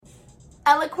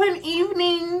eloquent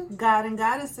evening, God and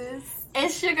goddesses.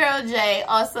 It's your girl Jay,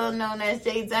 also known as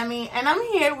Jay Demi, and I'm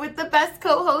here with the best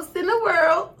co-host in the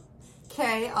world,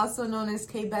 Kay, also known as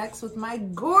Kay Bex, with my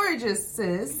gorgeous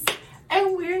sis.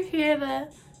 And we're here to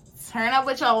turn up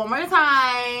with y'all one more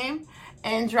time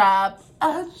and drop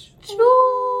a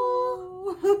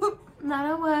jewel.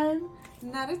 Not a one,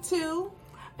 not a two,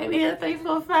 maybe a 3,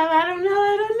 4, 5. I don't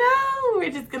know.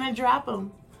 We're just gonna drop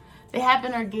them. They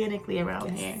happen organically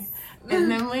around here.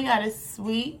 And then we got a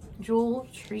sweet jewel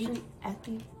treat at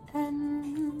the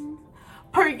end,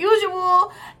 per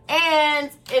usual. And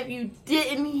if you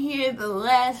didn't hear the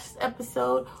last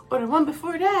episode or the one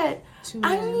before that,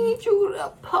 I need you to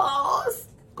pause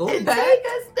and back. take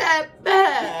a step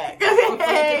back. Before you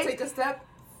can take a step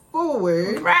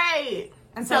forward. Right.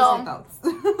 And tell us your thoughts.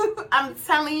 I'm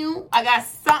telling you, I got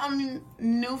something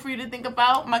new for you to think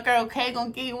about. My girl Kay gonna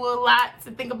give you a lot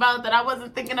to think about that I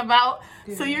wasn't thinking about.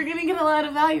 Good. So you're gonna get a lot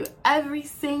of value every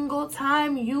single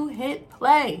time you hit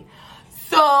play.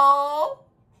 So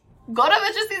go to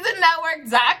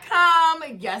VentureSeasonNetwork.com.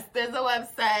 Yes, there's a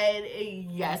website.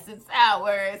 Yes, it's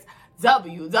ours.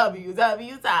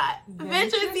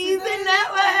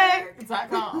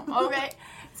 www.VentureSeasonNetwork.com. Okay,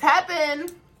 tap in.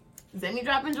 Demi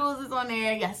Dropp'n Jewels is on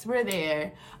there. Yes, we're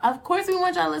there. Of course, we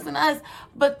want y'all to listen to us,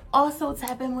 but also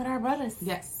tap in with our brothers.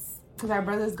 Yes, because our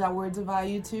brothers got words of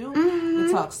value too. Mm-hmm.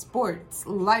 They talk sports,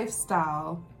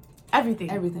 lifestyle, everything.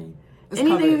 It's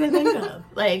anything covered. you can think of,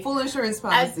 like full insurance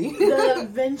policy. The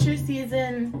Venture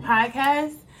Season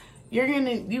podcast.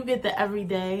 You get the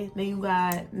everyday. Then you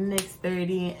got Nick's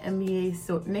 30,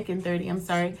 Nick and 30. I'm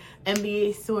sorry,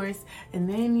 NBA Source, and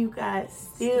then you got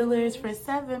Steelers for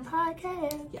 7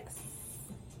 podcast. Yes.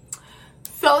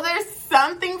 So there's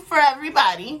something for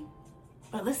everybody.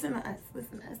 But listen to us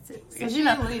too. Because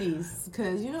ladies,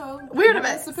 because we're the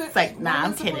best. It's like, nah,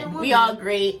 I'm kidding. We all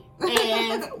great,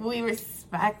 and we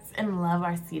respect and love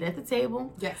our seat at the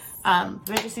table. Yes.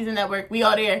 Venture Season Network. We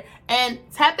all there, and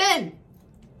tap in.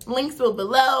 Links will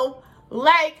below.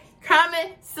 Like,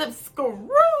 comment, subscribe.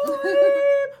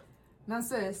 Now,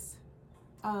 sis,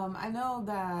 I know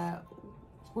that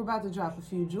we're about to drop a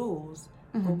few jewels,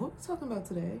 but what are we talking about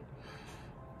today?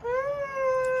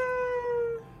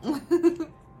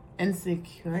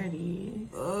 Insecurities.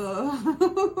 You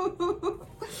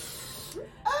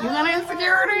got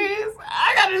insecurities?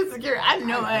 I got insecurities. I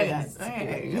know I got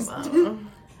insecurities.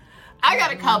 I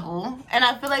got a couple, and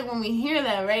I feel like when we hear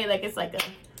that, right, like it's like a,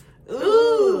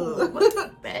 ooh, what's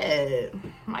that?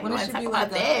 Might want to talk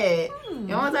about that.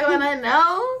 You want to talk about nothing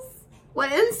else?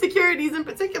 What insecurities in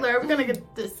particular are we going to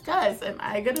discuss? Am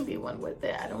I going to be one with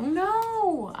it? I don't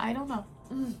know.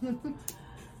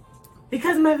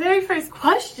 Because my very first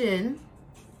question,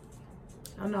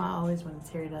 I don't know, I always want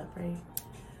to tear it up, right?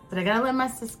 But I got to let my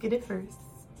sis get it first.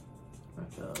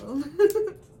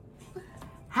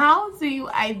 How do you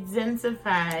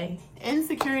identify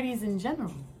insecurities in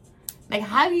general? Like,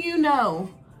 how do you know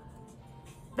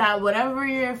that whatever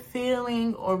you're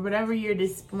feeling or whatever you're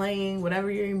displaying,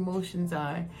 whatever your emotions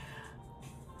are,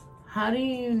 how do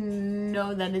you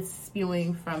know that it's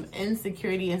spewing from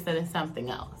insecurity instead of something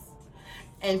else?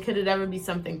 And could it ever be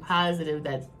something positive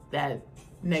that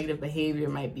negative behavior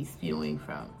might be spewing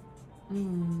from?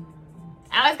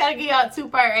 I always gotta give y'all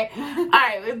 2-part, right? All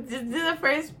right, we'll just do the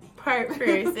first part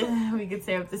first, and we can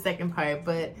tear up the second part.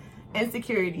 But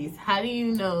insecurities, how do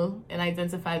you know and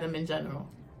identify them in general?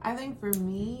 I think for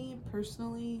me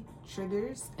personally,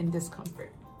 triggers and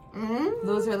discomfort.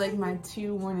 Those are like my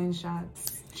 2 warning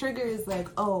shots. Trigger is like,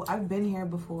 oh, I've been here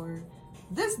before.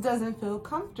 This doesn't feel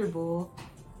comfortable.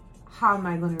 How am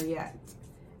I going to react?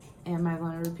 Am I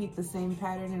going to repeat the same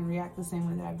pattern and react the same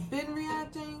way that I've been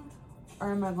reacting?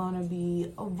 Or am I going to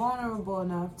be vulnerable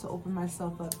enough to open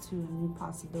myself up to a new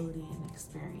possibility and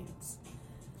experience?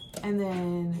 And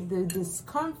then the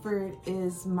discomfort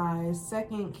is my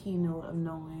second keynote of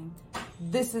knowing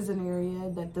this is an area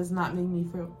that does not make me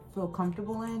feel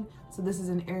comfortable in. So this is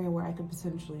an area where I could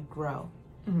potentially grow.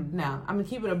 Now, I'm going to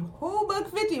keep it a whole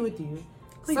 $150 with you.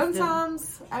 Please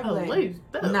sometimes I'm like,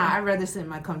 nah, I'd rather sit in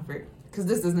my comfort because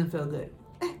this doesn't feel good.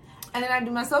 And then I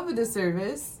do myself a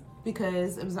disservice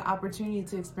because it was an opportunity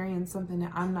to experience something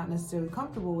that I'm not necessarily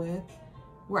comfortable with,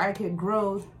 where I could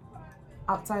grow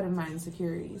outside of my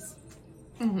insecurities.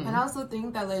 And I also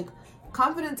think that like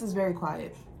confidence is very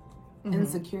quiet.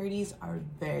 Insecurities are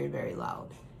very, very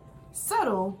loud.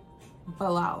 Subtle,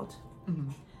 but loud.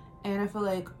 And I feel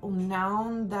like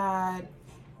now that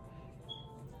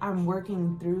I'm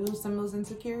working through some of those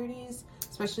insecurities,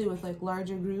 especially with like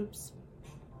larger groups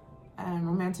and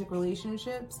romantic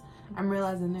relationships, I'm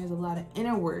realizing there's a lot of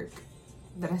inner work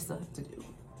that I still have to do.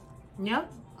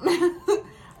 Yep.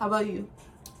 How about you?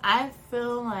 I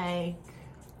feel like,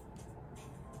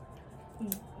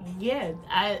 yeah,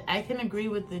 I can agree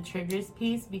with the triggers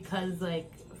piece because,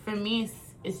 like, for me,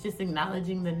 it's just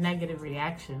acknowledging the negative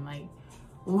reaction. Like,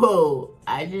 whoa,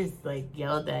 I just, like,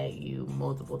 yelled at you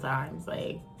multiple times.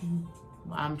 Like,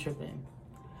 I'm tripping.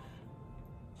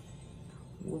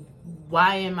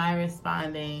 Why am I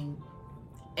responding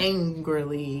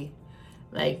angrily?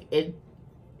 Like, it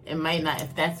might not,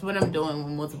 if that's what I'm doing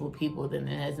with multiple people, then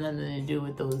it has nothing to do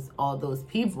with all those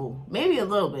people. Maybe a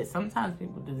little bit. Sometimes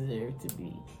people deserve to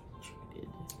be treated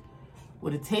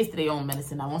with a taste of their own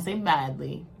medicine. I won't say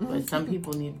badly, but some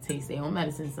people need to taste their own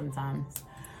medicine sometimes.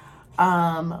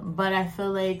 But I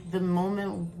feel like the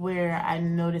moment where I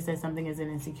notice that something is an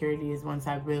insecurity is once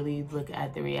I really look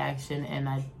at the reaction and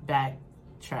I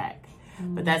backtrack.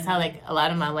 But that's how, like, a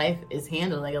lot of my life is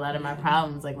handled. Like, a lot of my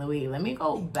problems, like, wait, let me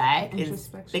go back and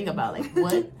think about, like,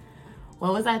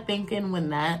 what was I thinking when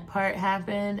that part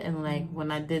happened? And, like, when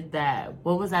I did that,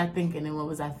 what was I thinking and what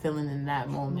was I feeling in that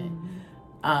moment?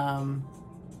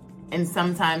 And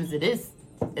sometimes it is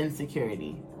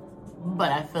insecurity.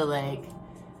 But I feel like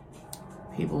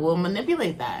people will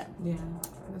manipulate that. Yeah,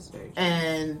 that's very true.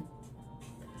 And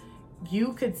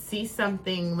you could see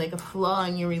something, like a flaw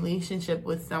in your relationship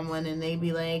with someone, and they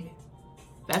be like,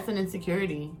 that's an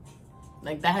insecurity.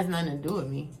 Like, that has nothing to do with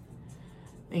me.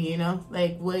 And, you know,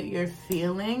 like, what you're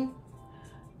feeling,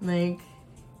 like,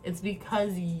 it's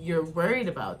because you're worried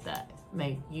about that.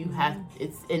 Like, you have,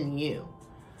 it's in you.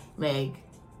 Like,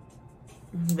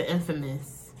 the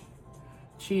infamous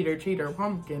cheater,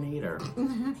 pumpkin eater.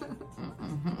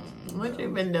 What you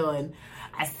been doing?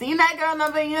 I seen that girl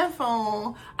number in your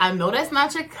phone. I know that's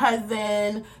not your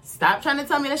cousin. Stop trying to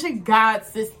tell me that's your god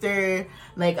sister.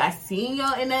 Like, I seen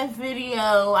y'all in that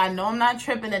video. I know I'm not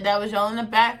tripping that was y'all in the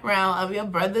background of your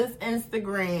brother's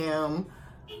Instagram.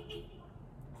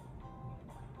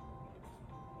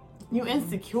 You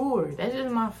insecure. That's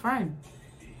just my friend.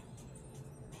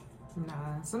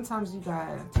 Nah, sometimes you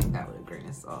gotta take that with a grain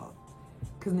of salt.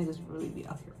 Because niggas really be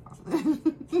out here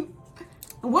wrong.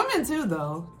 Women too,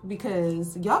 though,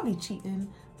 because y'all be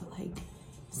cheating, but like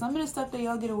some of the stuff that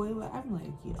y'all get away with, I'm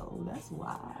like, yo, that's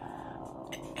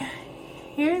wild.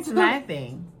 Here's my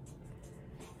thing.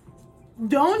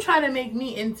 Don't try to make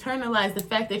me internalize the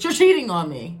fact that you're cheating on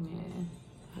me.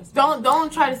 Yeah.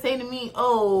 Don't try to say to me,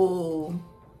 oh,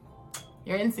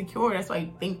 you're insecure, that's why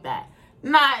you think that.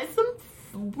 Nah, it's some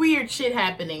weird shit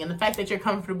happening, and the fact that you're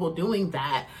comfortable doing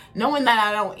that, knowing that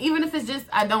I don't, even if it's just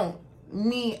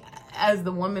me as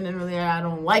the woman in there, I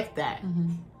don't like that.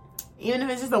 Even if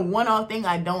it's just a one-off thing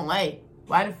I don't like,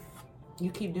 why you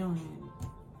keep doing it?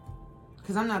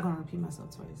 Because I'm not going to repeat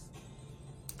myself twice.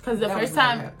 Because the first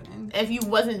time, if you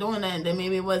wasn't doing that, then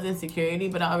maybe it was insecurity,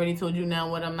 but I already told you now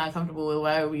what I'm not comfortable with.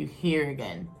 Why are we here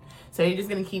again? So you're just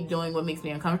going to keep doing what makes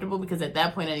me uncomfortable, because at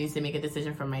that point I need to make a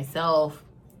decision for myself.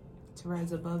 To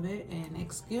rise above it and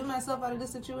excuse myself out of the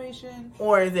situation?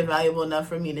 Or is it valuable enough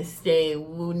for me to stay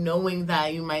knowing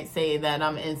that you might say that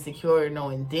I'm insecure,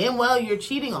 knowing damn well you're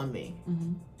cheating on me?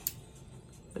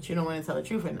 But you don't want to tell the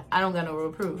truth, and I don't got no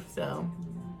real proof, so.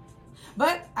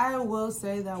 But I will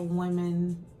say that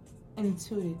women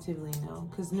intuitively know,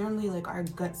 because normally, like, our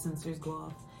gut sensors go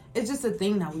off. It's just a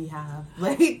thing that we have.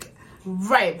 Like,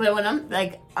 right, but when I'm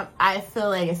like, I feel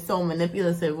like it's so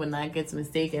manipulative when that gets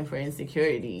mistaken for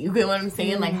insecurity. You get what I'm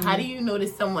saying? Like, how do you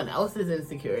notice someone else's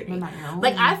insecurity?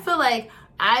 Like, I feel like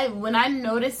when I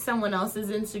notice someone else's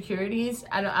insecurities,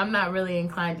 I'm not really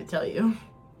inclined to tell you.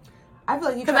 I feel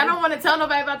like because I don't want to tell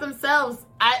nobody about themselves.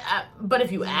 But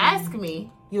if you ask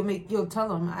me, you'll tell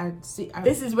them.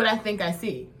 This is what I think I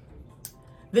see.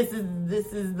 This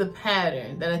is the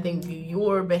pattern that I think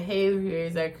your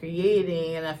behaviors are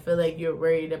creating, and I feel like you're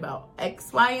worried about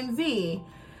X, Y, and Z.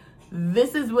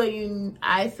 This is what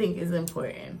I think is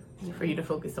important for you to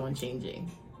focus on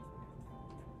changing.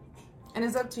 And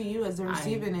it's up to you as the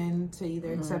receiving end to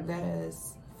either accept that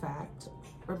as fact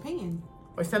or opinion.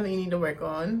 Or something you need to work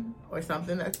on, or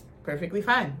something that's perfectly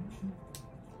fine.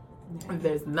 Yeah.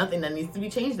 There's nothing that needs to be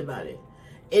changed about it.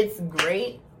 It's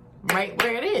great right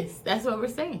where it is. That's what we're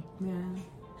saying. Yeah.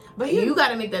 But you got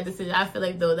to make that decision. I feel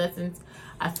like, though,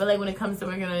 I feel like when it comes to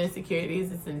working on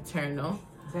insecurities, it's internal.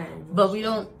 Very but we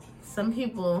don't, some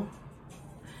people,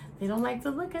 they don't like to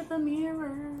look at the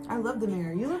mirror. I love the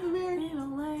mirror. You love the mirror? They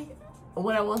don't like.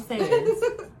 What I will say is,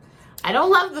 I don't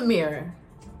love the mirror.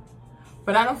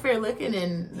 But I don't fear looking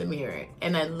in the mirror.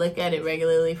 And I look at it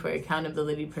regularly for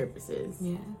accountability purposes.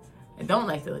 Yeah. I don't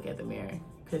like to look at the mirror.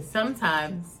 Because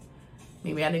sometimes,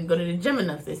 maybe I didn't go to the gym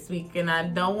enough this week and I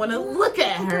don't want to look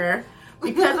at her.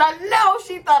 Because I know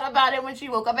she thought about it when she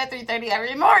woke up at 3:30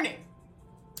 every morning.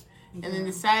 And then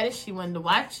decided she wanted to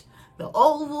watch The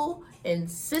Oval and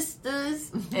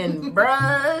Sisters and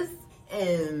Bruhs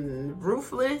and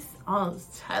Ruthless. All those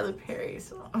Tyler Perry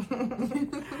songs.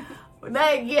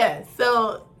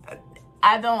 So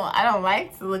I don't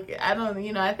like to look at,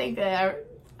 I think that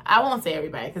I won't say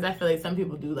everybody, because I feel like some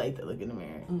people do like to look in the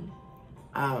mirror.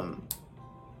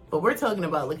 But we're talking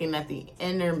about looking at the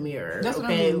inner mirror. That's what I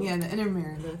mean. Yeah, the inner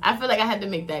mirror. I feel like I had to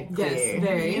make that clear. Yes,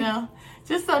 very.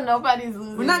 Just so nobody's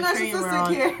losing We're not the train. narcissistic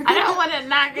here. I don't want to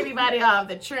knock anybody off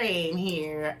the train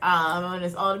here. I want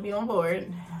us all to be on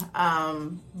board.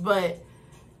 But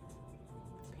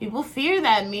people fear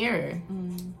that mirror.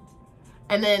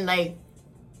 And then, like,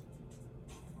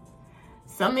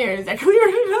 some mirrors are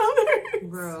clearer than others.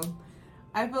 Bro,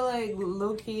 I feel like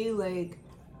low-key, like,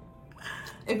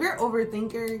 if you're an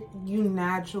overthinker, you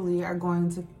naturally are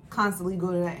going to constantly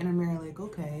go to that inner mirror like,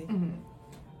 okay.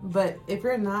 But if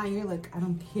you're not, you're like, I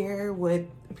don't care what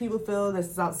people feel, this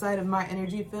is outside of my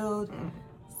energy field.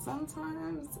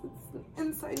 Sometimes it's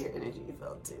inside your energy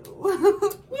field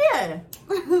too. Yeah.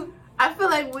 I feel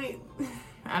like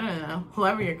I don't know,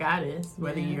 whoever your God is,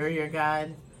 whether you're your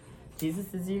God,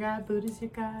 Jesus is your God, Buddha's your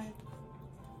God,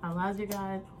 Allah's your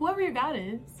God, whoever your God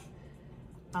is,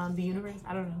 the universe,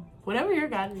 I don't know. Whatever your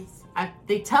God is,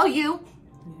 they tell you.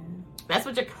 That's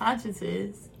what your conscience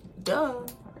is. Duh.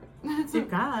 It's your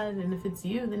God, and if it's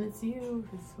you, then it's you.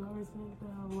 If it's whoever's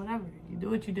whatever, you do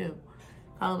what you do.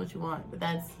 Call it what you want, but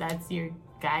that's your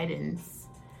guidance,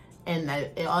 and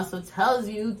it also tells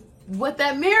you what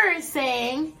that mirror is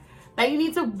saying that you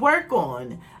need to work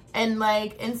on. And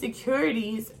like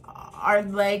insecurities are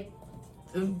like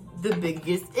the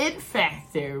biggest it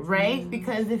factor, right?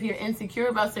 Because if you're insecure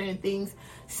about certain things,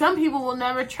 some people will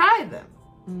never try them.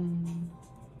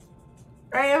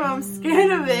 Right? If I'm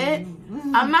scared of it,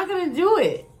 I'm not gonna do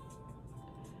it.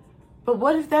 But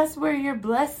what if that's where your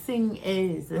blessing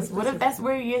is? What if that's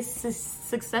where your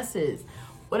success is?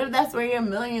 What if that's where your $1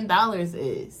 million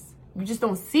is? You just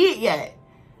don't see it yet,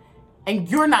 and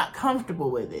you're not comfortable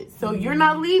with it, so you're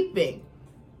not leaping.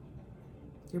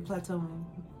 You're plateauing.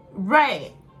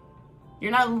 Right.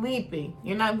 You're not leaping.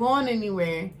 You're not going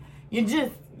anywhere. You're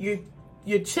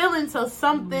chilling till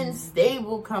something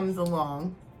stable comes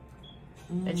along.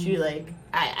 That you like,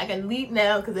 I can leap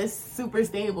now because it's super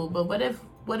stable. But what if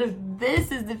this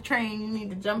is the train you need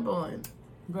to jump on?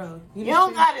 Bro, you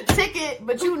don't got a ticket,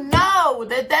 but you know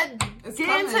that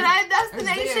getting to that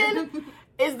destination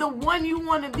is the one you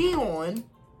want to be on.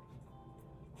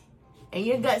 And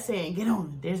your gut saying, get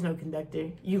on. There's no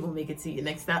conductor. You gonna make it to your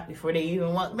next stop before they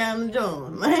even walk down the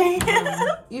joint.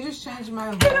 You just changed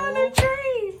my get on the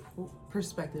train.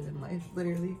 Perspective in life,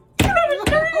 literally. Get on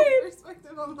the train.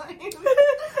 Perspective on life.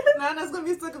 Now that's gonna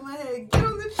be stuck in my head. Get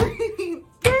on the train.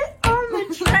 Get on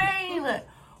the train.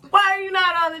 Why are you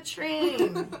not on the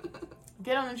train?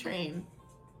 Get on the train.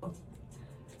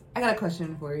 I got a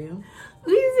question for you.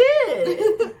 We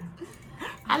did.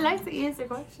 I like to answer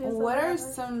questions. What are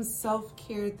some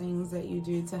self-care things that you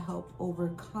do to help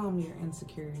overcome your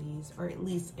insecurities, or at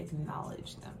least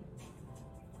acknowledge them?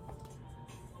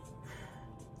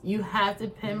 You have to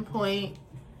pinpoint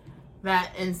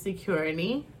that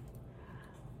insecurity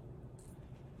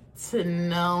to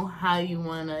know how you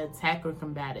want to attack or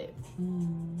combat it.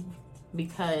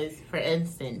 Because, for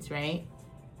instance, right,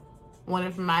 one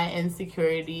of my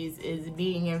insecurities is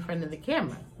being in front of the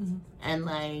camera and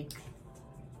like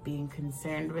being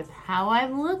concerned with how I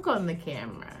look on the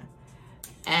camera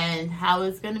and how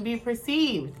it's going to be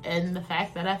perceived, and the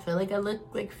fact that I feel like I look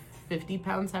like 50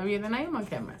 pounds heavier than I am on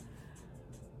camera.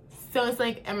 So it's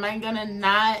like, am I going to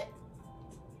not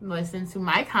listen to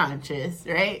my conscience,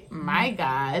 right? My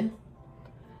God,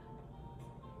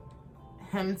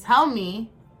 him tell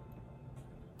me,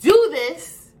 do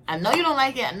this. I know you don't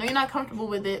like it. I know you're not comfortable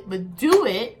with it, but do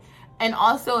it. And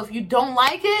also, if you don't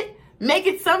like it, make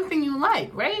it something you like,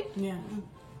 right? Yeah.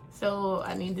 So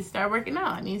I need to start working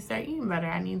out. I need to start eating better.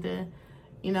 I need to,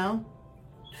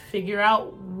 figure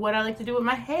out what I like to do with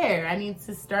my hair. I need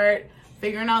to start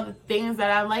figuring out the things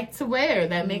that I like to wear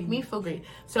that make me feel great.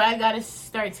 So I got to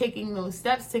start taking those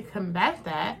steps to combat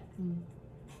that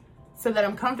so that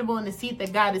I'm comfortable in the seat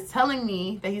that God is telling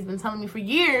me, that he's been telling me for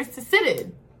years to sit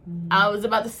in. I was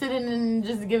about to sit in and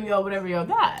just give y'all whatever y'all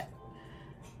got.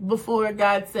 Before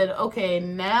God said, okay,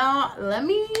 now let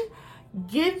me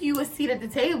give you a seat at the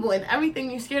table, and everything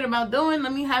you're scared about doing,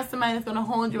 let me have somebody that's going to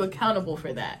hold you accountable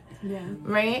for that. Yeah.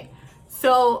 Right?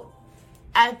 So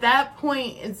at that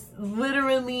point, it's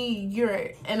literally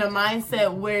you're in a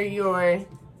mindset where you're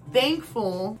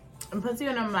thankful, and puts you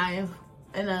in a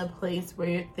in a place where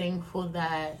you're thankful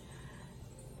that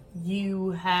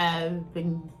you have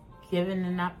been given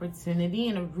an opportunity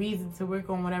and a reason to work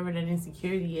on whatever that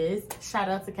insecurity is. Shout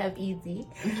out to Kev Easy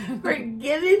for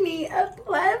giving me a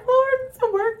platform to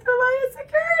work through my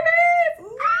insecurities.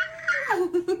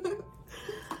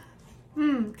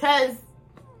 Because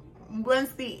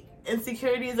once the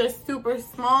insecurities are super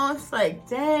small, it's like,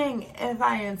 dang, if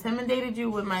I intimidated you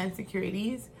with my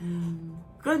insecurities,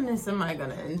 goodness, am I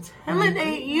gonna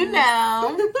intimidate you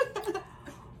now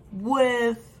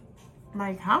with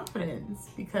my confidence?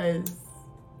 Because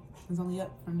it's only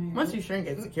up from there. Once you shrink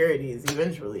insecurities,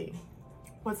 eventually,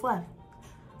 what's left?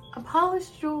 A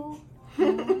polished jewel.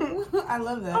 I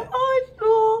love that. A polished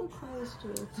jewel. Polished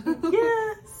jewel.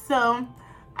 Yeah. So,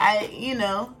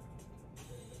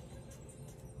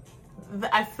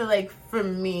 I feel like for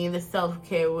me, the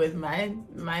self-care with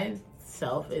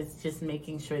myself is just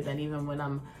making sure that even when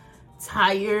I'm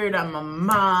tired, I'm a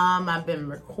mom, I've been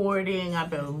recording, I've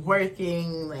been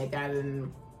working, like I've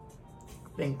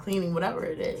been cleaning, whatever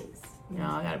it is. You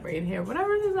know, I gotta braid hair,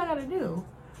 whatever it is I gotta do.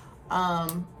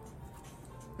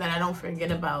 That I don't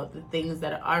forget about the things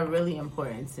that are really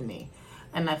important to me.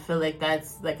 And I feel like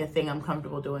that's like a thing I'm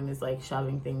comfortable doing, is like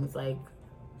shelving things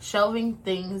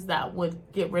that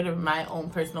would get rid of my own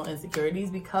personal insecurities,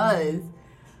 because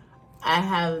I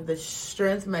have the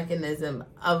strength mechanism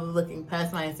of looking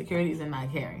past my insecurities and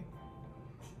not caring.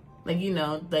 Like, you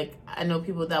know, like I know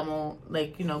people that won't,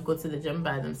 like, you know, go to the gym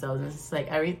by themselves, and it's just like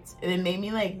it made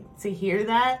me, like, to hear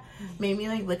that made me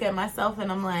like look at myself,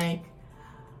 and I'm like,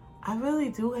 I really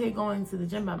do hate going to the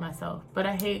gym by myself, but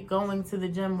I hate going to the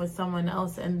gym with someone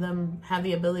else and them have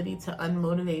the ability to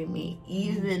unmotivate me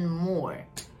even more.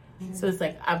 So it's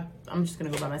like, I'm just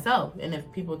going to go by myself. And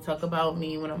if people talk about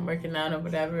me when I'm working out or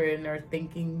whatever, and they're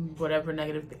thinking whatever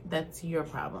negative, that's your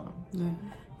problem.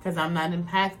 Because I'm not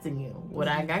impacting you. What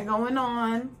I got going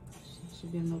on,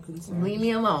 should be no concern. Leave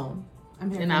me alone.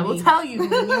 And I will tell you,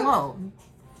 leave me alone.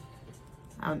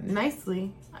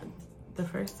 Nicely, the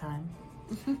first time.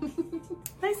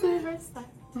 Nicely the first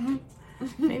time.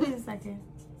 Maybe the second.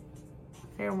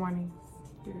 Fair warning.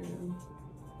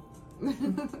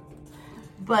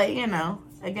 But, you know,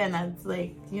 again, that's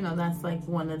like, you know, that's like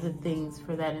one of the things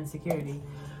for that insecurity.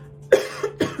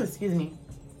 Excuse me.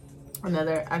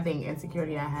 Another, I think,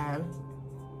 insecurity I have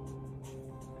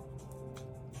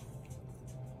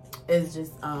is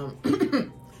just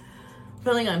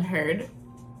feeling unheard.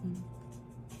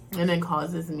 And it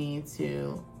causes me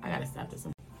to, I gotta stop this.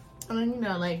 I mean, you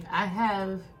know, like I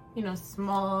have, you know,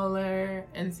 smaller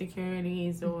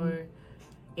insecurities or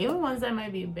even ones that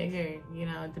might be bigger, you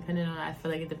know, depending on, I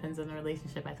feel like it depends on the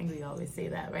relationship. I think we always say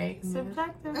that, right?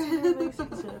 Subjective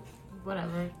relationship,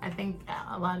 whatever. I think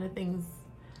a lot of things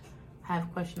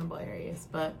have questionable areas,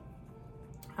 but,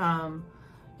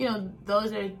 you know,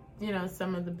 those are, you know,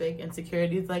 some of the big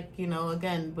insecurities, like, you know,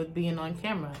 again, with being on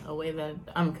camera, a way that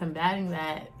I'm combating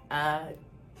that,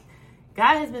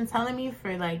 God has been telling me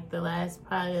for like the last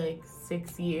probably like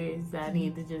 6 years that I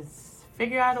need to just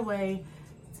figure out a way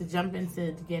to jump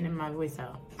into getting my voice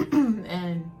out.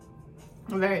 And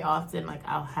very often, like,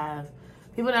 I'll have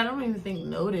people that I don't even think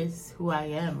notice who I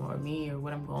am or me or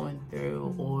what I'm going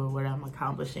through or what I'm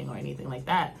accomplishing or anything like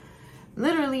that,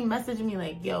 literally message me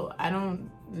like, yo, I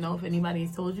don't know if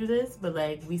anybody's told you this, but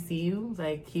like, we see you,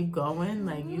 like, keep going,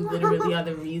 like, you literally are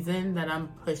the reason that I'm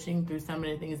pushing through some of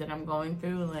the things that I'm going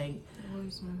through. Like,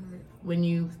 when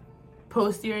you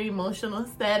post your emotional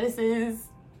statuses,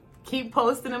 keep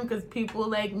posting them, because people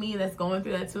like me that's going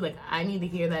through that too, like, I need to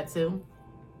hear that too.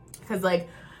 Because like,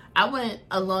 I went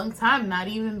a long time not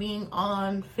even being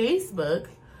on Facebook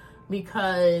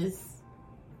because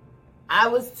I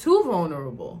was too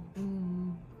vulnerable.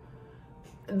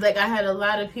 Like, I had a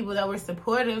lot of people that were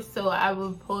supportive, so I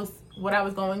would post what I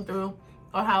was going through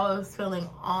or how I was feeling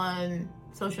on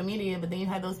social media, but then you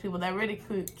had those people that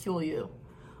ridicule you.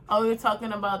 Oh, you're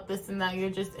talking about this and that, you're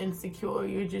just insecure,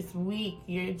 you're just weak,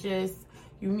 you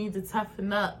need to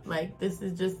toughen up, like, this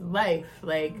is just life,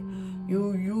 like,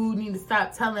 you need to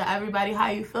stop telling everybody how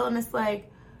you feel. And it's like,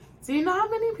 do you know how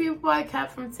many people I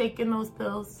kept from taking those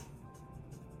pills?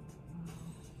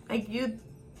 Like,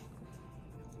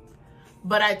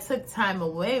 but I took time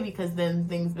away because then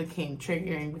things became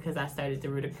triggering because I started to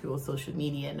ridicule social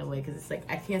media in a way, because it's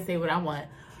like, I can't say what I want,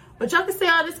 but y'all can say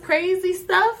all this crazy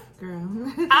stuff.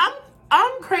 Girl.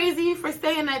 I'm crazy for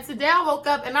saying that. Today I woke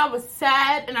up and I was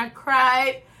sad and I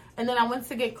cried, and then I went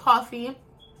to get coffee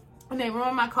when they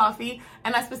ruined my coffee,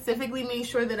 and I specifically made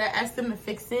sure that I asked them to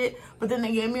fix it, but then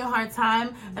they gave me a hard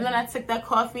time, and then I took that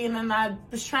coffee, and then I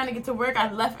was trying to get to work.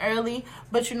 I left early,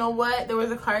 but you know what? There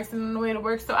was a car accident on the way to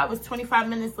work, so I was 25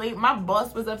 minutes late. My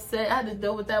boss was upset. I had to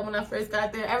deal with that when I first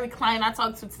got there. Every client I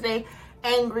talked to today,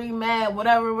 angry, mad,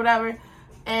 whatever,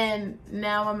 and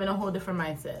now I'm in a whole different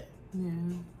mindset. Yeah.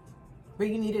 But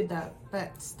you needed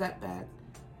that step back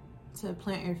to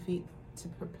plant your feet to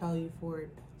propel you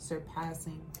forward,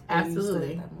 surpassing.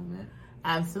 Absolutely. At that moment.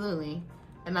 Absolutely.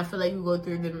 And I feel like you go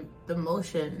through the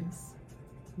motions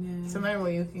to learn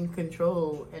what you can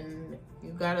control, and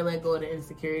you gotta let go of the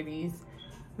insecurities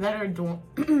that are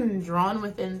drawn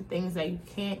within things that you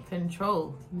can't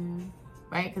control.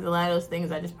 Right? Because a lot of those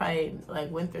things I just probably like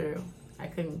went through, I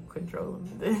couldn't control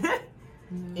them.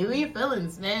 Even your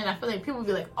feelings, man. I feel like people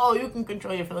be like, "Oh, you can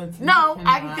control your feelings." No,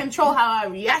 I can control how I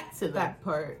react to them. That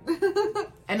part.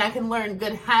 And I can learn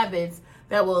good habits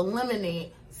that will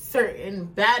eliminate certain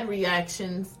bad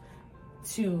reactions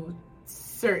to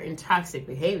certain toxic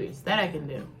behaviors. That I can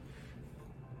do.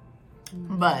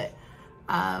 But,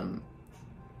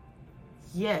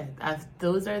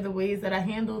 those are the ways that I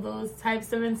handle those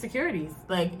types of insecurities.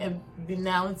 Like,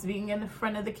 now it's being in the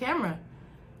front of the camera.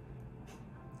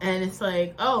 And it's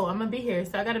like, oh, I'm going to be here,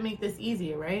 so I got to make this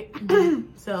easier, right?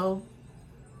 So,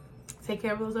 take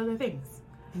care of those other things.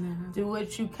 Do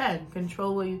what you can.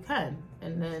 Control what you can.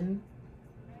 And then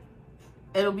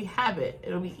it'll be habit.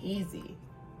 It'll be easy.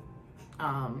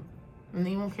 And then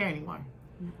you won't care anymore.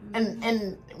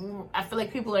 And I feel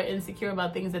like people are insecure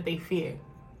about things that they fear.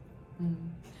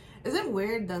 Is it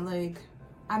weird that, like,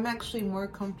 I'm actually more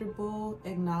comfortable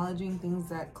acknowledging things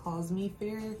that cause me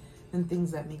fear than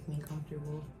things that make me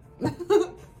comfortable?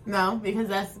 No, because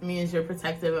that means you're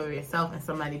protective of yourself and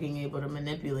somebody being able to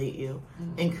manipulate you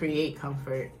and create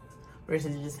comfort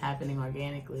versus it just happening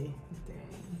organically. Dang.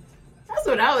 That's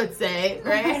what I would say,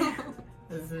 right?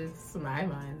 This is my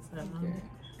mind. So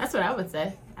that's what I would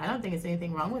say. I don't think it's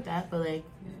anything wrong with that, but like,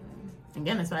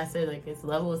 again, that's why I said like it's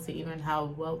levels to even how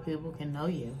well people can know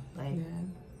you. Like,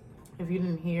 if you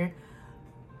didn't hear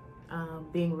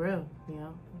being real,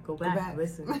 go back.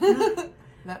 Listen.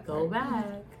 Go back.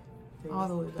 There's all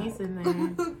the way back. Peace in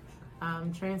there.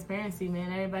 Transparency,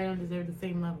 man. Everybody don't deserve the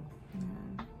same level.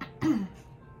 So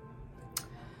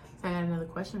I got another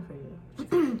question for you.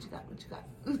 What you got?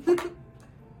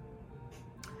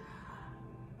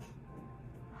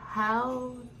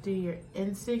 How do your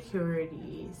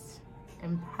insecurities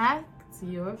impact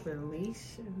your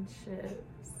relationships?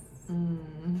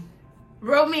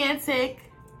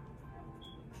 Romantic,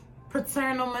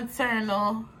 paternal,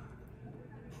 maternal,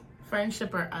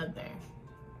 friendship, or other.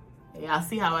 Y'all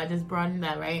see how I just broadened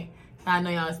that, right? I know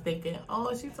y'all was thinking,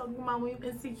 oh, she's talking about when you're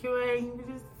insecure and you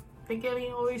just thinking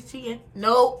you're always cheating.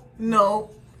 No.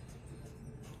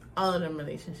 All of them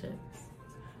relationships.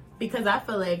 Because I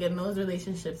feel like in those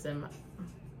relationships,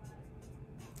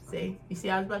 you see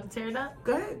how I was about to tear it up?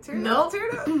 Go ahead, tear it up.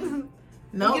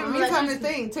 No, give me time to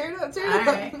think. Tear it up.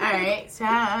 All right. So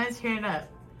I'm gonna tear it up.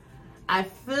 I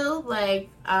feel like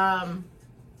I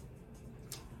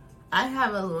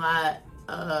have a lot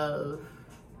of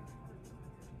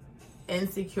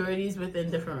insecurities within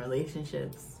different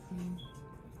relationships.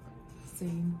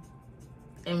 Same.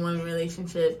 In one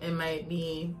relationship, it might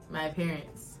be my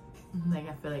appearance. Like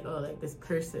I feel like, oh, like this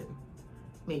person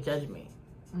may judge me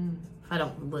if I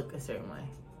don't look a certain way.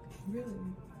 Really?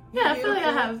 Yeah, I feel like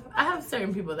I have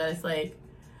certain people that it's like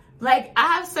I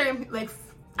have certain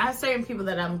people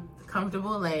that I'm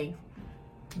comfortable like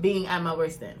being at my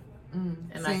worst in,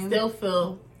 and Same. I still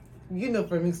feel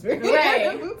from experience.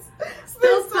 Right.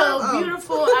 Still feel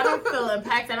beautiful. I don't feel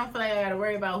impacted. I don't feel like I gotta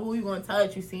worry about who you gonna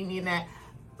touch. You see me in that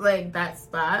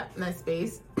spot, in that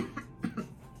space,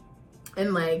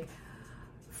 and like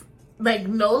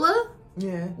Nola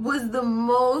was the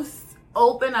most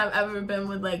open I've ever been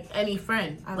with like any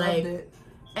friend. I loved it.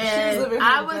 And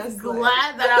I was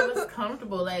glad that I was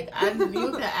comfortable. Like I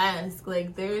knew to ask.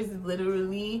 Like there's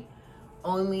literally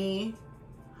only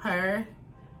her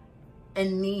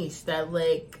and Niche that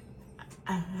like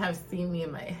have seen me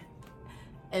in my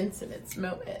intimate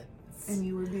moments. And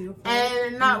you were beautiful.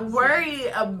 And not worry, you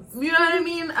know what I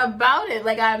mean, about it.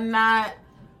 Like I'm not,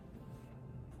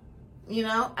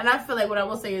 and I feel like what I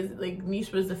will say is like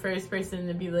Niche was the first person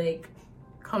to be like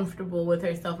comfortable with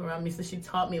herself around me, so she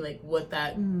taught me like what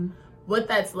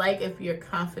that's like if you're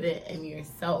confident in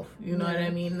yourself, you know what I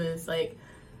mean. And it's like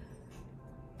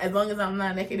as long as I'm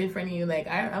not naked in front of you, like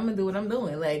I'm gonna do what I'm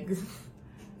doing. Like you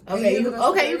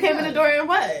came in the door and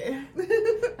what?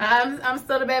 I'm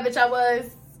still the bad bitch I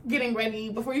was getting ready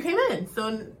before you came in. So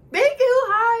thank you,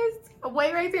 hi,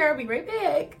 wait right there, I'll be right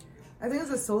back. I think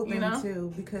it's a soul thing,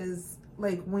 too, because,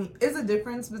 like, it's a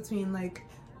difference between, like,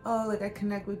 oh, like, I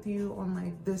connect with you on,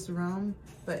 like, this realm,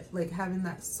 but, like, having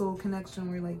that soul connection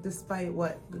where, like, despite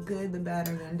what, the good, the bad,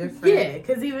 and the indifferent. Yeah,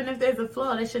 because even if there's a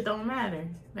flaw, that shit don't matter.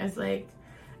 That's, like,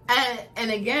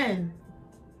 and again,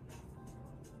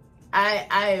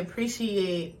 I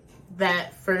appreciate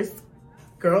that first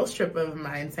girls trip of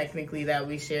mine, technically, that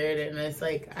we shared, and it's,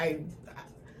 like, I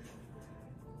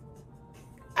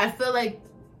feel like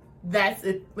that's,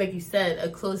 like you said, a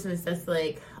closeness that's,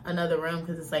 like, another realm,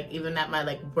 because it's, like, even at my,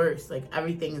 like, worst, like,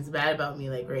 everything is bad about me,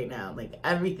 like, right now, like,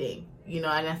 everything, you know,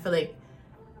 and I feel like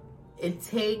it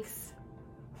takes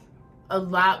a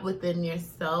lot within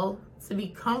yourself to be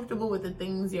comfortable with the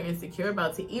things you're insecure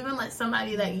about, to even let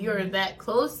somebody that you're that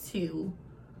close to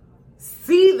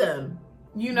see them,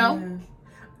 you know? Yeah.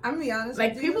 I'm gonna be honest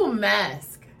like, with you. people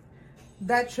mask.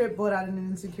 That trip brought out an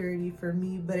insecurity for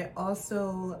me, but it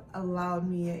also allowed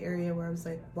me an area where I was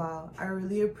like, wow, I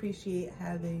really appreciate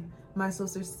having my soul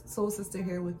sister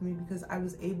here with me, because I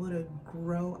was able to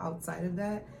grow outside of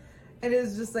that. And it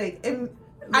was just like,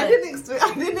 I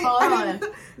didn't hold on.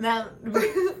 Now,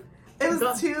 it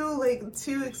was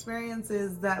two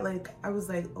experiences that, like, I was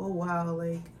like, oh wow,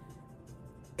 like,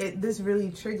 this really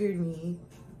triggered me,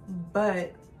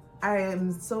 but I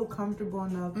am so comfortable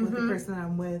enough with the person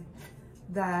I'm with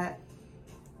that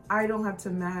I don't have to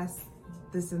mask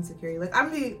this insecurity. Like,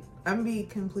 I'm be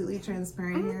completely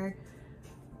transparent here.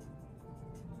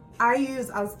 I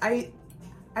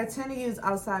tend to use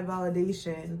outside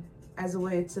validation as a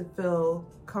way to feel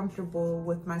comfortable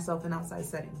with myself in outside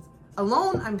settings.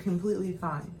 Alone, I'm completely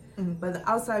fine. But the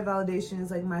outside validation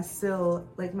is like my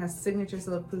signature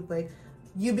seal of proof. Like,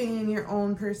 you being in your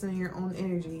own person, in your own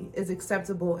energy is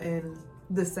acceptable in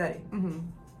this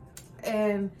setting.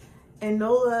 And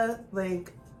NOLA,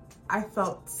 like, I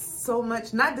felt so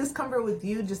much, not discomfort with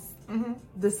you, just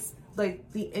this, like,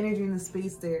 the energy and the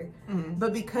space there.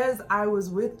 But because I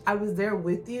was there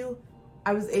with you,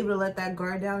 I was able to let that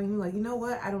guard down, and you're like, you know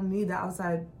what? I don't need the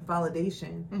outside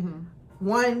validation.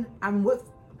 One, I'm with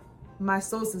my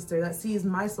soul sister that sees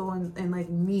my soul and like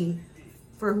me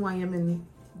for who I am, and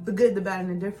the good, the bad, and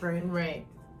the different. Right.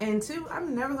 And two,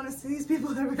 I'm never gonna see these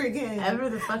people ever again. Ever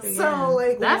the fuck again. So,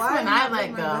 like, that's why when I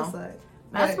let go.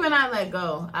 That's like, when I let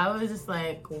go. I was just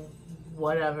like,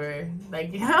 whatever.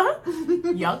 Like,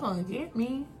 y'all gonna get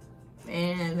me.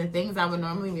 And the things I would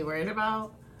normally be worried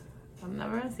about, I'm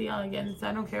never gonna see y'all again, so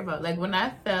I don't care about. Like, when I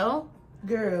fell,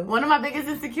 girl, one of my biggest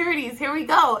insecurities, here we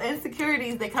go,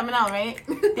 insecurities, they coming out, right?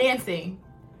 Dancing.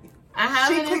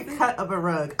 She could cut up a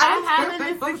rug. I have an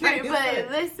insecurity, but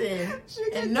listen,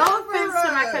 and no offense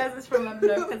to my cousins from up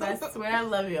north, because I swear I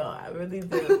love y'all, I really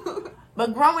do.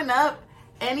 But growing up,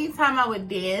 anytime I would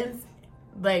dance,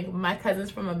 like, my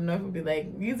cousins from up north would be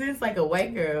like, you dance like a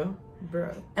white girl,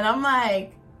 bro. And I'm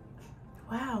like,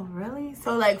 wow, really?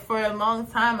 So, like, for a long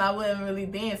time, I wouldn't really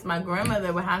dance. My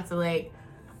grandmother would have to, like,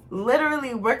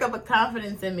 literally work up a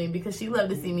confidence in me, because she loved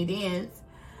to see me dance.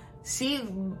 She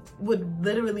would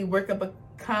literally work up a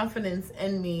confidence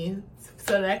in me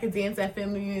so that I could dance at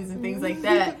family reunions and things like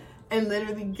that, and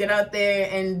literally get out there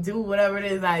and do whatever it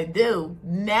is I do.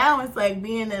 Now it's like,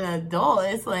 being an adult,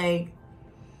 it's like,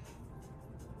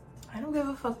 I don't give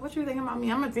a fuck what you think about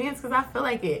me. I'm gonna dance because I feel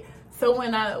like it. So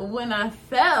when I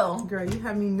fell, girl, you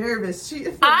have me nervous.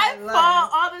 I fall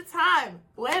all the time.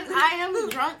 When I am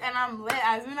drunk and I'm lit,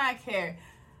 I do not care.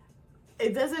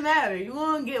 It doesn't matter. You're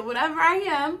gonna get whatever I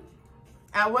am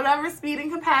at whatever speed and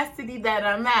capacity that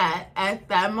I'm at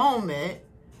that moment,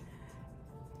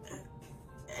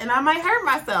 and I might hurt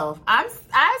myself. I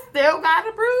still got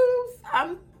a bruise.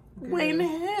 I'm waiting to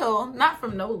heal, not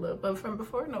from NOLA, but from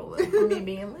before NOLA, from me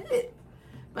being lit,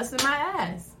 busting my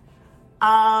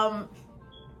ass.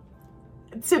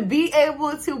 To be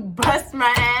able to bust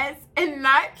my ass and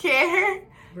not care,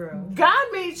 bro.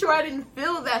 God made sure I didn't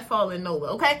feel that fall in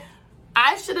NOLA. Okay,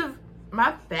 I should have.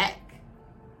 My back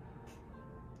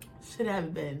should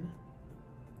have been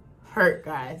hurt,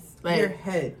 guys. Like, your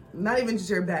head, not even just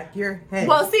your back, your head.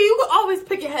 Well, see, you can always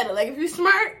pick your head up. Like, if you're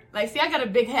smart, like, see, I got a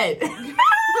big head.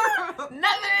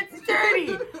 Another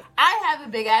insecurity. I have a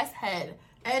big ass head,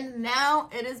 and now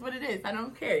it is what it is. I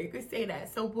don't care. You can say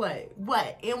that. So what?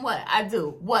 What? And what? I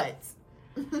do what?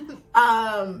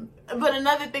 But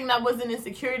another thing that was an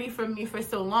insecurity for me for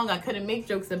so long, I couldn't make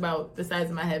jokes about the size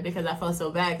of my head because I felt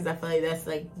so bad, because I feel like that's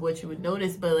like what you would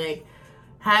notice. But like,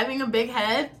 having a big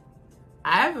head,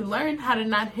 I've learned how to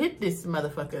not hit this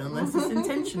motherfucker unless it's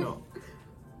intentional.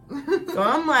 So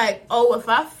I'm like, oh, if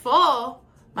I fall,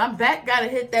 my back gotta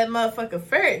hit that motherfucker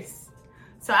first.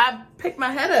 So I picked my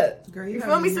head up. Girl, you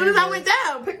feel me? As soon as I went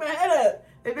down, picked my head up.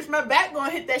 Like, bitch, my back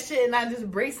gonna hit that shit and I just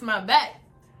brace my back.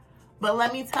 But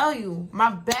let me tell you, my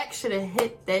back should have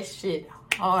hit that shit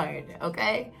hard,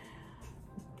 okay?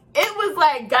 It was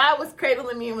like God was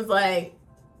cradling me and was like,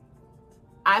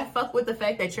 I fuck with the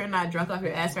fact that you're not drunk off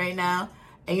your ass right now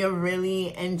and you're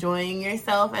really enjoying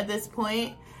yourself at this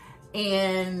point.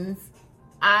 And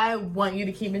I want you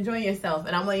to keep enjoying yourself.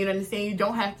 And I want you to understand you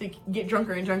don't have to get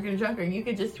drunker and drunker and drunker. You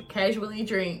could just casually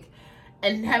drink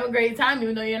and have a great time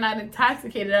even though you're not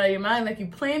intoxicated out of your mind like you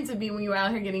planned to be when you were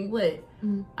out here getting lit.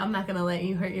 Mm-hmm. I'm not going to let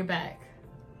you hurt your back.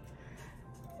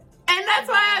 And that's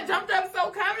why I jumped up so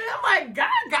confident. I'm like, God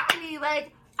got me.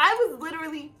 Like, I was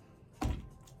literally...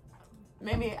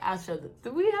 Maybe I'll show the...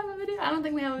 Do we have a video? I don't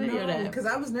think we have a video of that. Because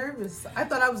I was nervous. I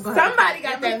thought I was going to... Somebody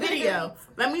got that video.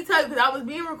 Let me tell you, because I was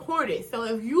being recorded. So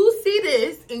if you see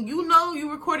this and you know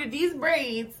you recorded these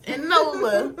braids and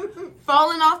Nola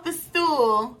falling off the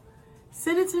stool,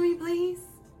 send it to me, please.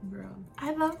 Bro.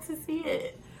 I'd love to see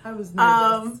it. I was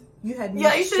nervous. You had me.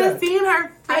 Yeah, you should have seen her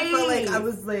face. I felt like I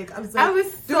was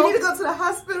do we need to go to the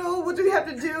hospital? What do we have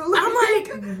to do? I'm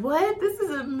like, what? This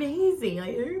is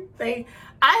amazing. Like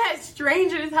I had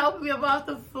strangers helping me up off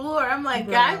the floor. I'm like,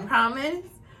 Bro. God, promise.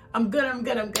 I'm good.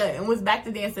 And was back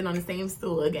to dancing on the same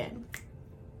stool again.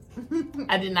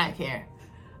 I did not care.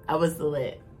 I was the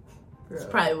lit. Bro. It's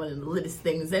probably one of the littest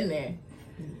things in there.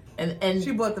 And she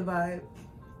bought the vibe.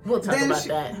 We'll talk about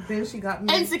that. Then she got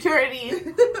me.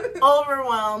 Insecurities,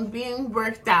 overwhelmed, being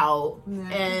worked out. Yeah.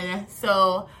 And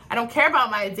so I don't care about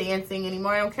my dancing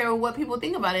anymore. I don't care what people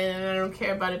think about it. And I don't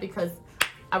care about it because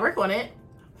I work on it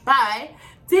by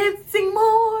dancing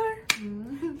more,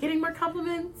 getting more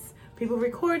compliments, people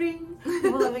recording,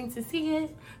 people loving to see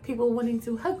it, people wanting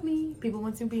to hug me, people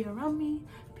want to be around me,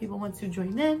 people want to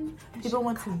join in, people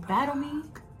want to battle me.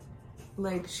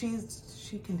 Like, she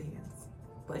can dance.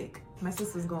 Like, my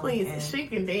sister's going Please, in. she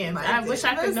can dance. I wish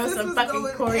I could know some fucking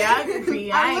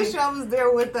choreography. I wish I was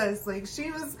there with us. Like,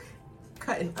 she was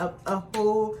cutting up a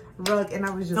whole rug, and I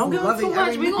was just don't give them too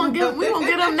much. We gonna give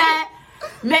them that.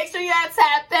 Make sure y'all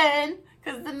tap in,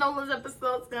 because the Nola's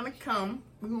episode's gonna come.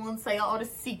 We gonna say all the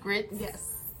secrets.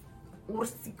 Yes, all the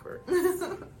secrets.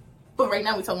 But right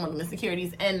now we're talking about the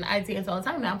insecurities, and I dance all the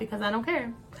time now because I don't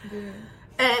care. Yeah.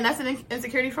 And that's an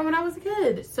insecurity from when I was a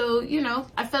kid. So, you know,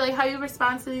 I feel like how you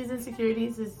respond to these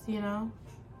insecurities is, you know,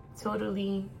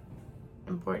 totally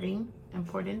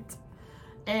important.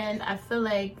 And I feel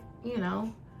like, you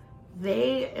know,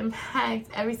 they impact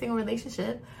every single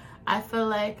relationship. I feel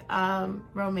like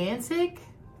romantic,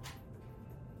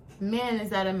 man,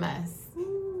 is that a mess.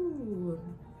 Ooh.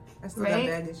 I still got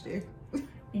baggage there.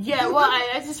 Yeah, well,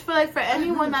 I just feel like for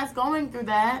anyone that's going through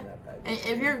that, and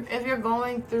if you're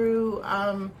going through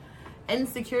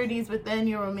insecurities within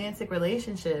your romantic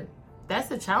relationship, that's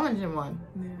a challenging one.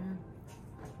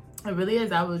 Yeah, it really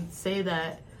is. I would say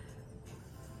that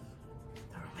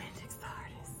the romantic's the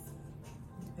hardest.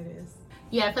 It is.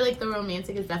 Yeah, I feel like the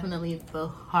romantic is definitely the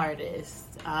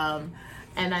hardest, and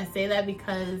I say that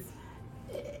because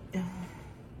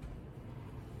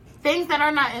things that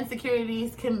are not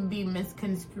insecurities can be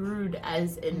misconstrued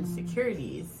as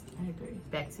insecurities. I agree.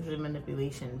 Back to the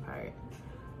manipulation part.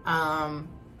 And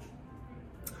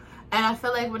I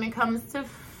feel like when it comes to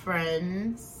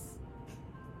friends,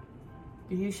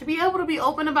 you should be able to be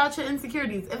open about your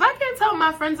insecurities. If I can't tell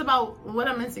my friends about what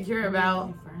I'm insecure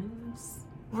about, friends,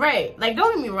 right? Like,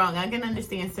 don't get me wrong. I can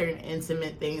understand certain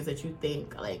intimate things that you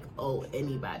think, like, oh,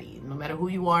 anybody, no matter who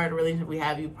you are, the relationship we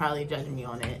have, you probably judge me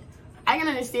on it. I can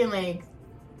understand like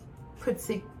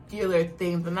particular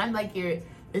things, but not like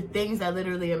the things that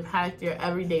literally impact your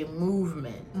everyday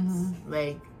movements. Mm-hmm.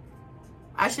 Like,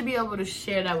 I should be able to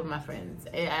share that with my friends.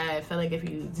 I feel like if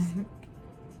you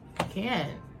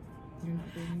can't,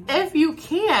 if you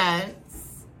can't,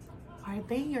 are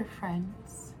they your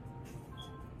friends?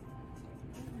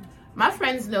 My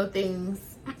friends know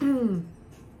things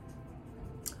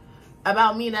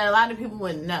about me that a lot of people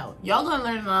wouldn't know. Y'all gonna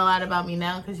learn a lot about me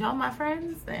now because y'all my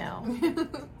friends now.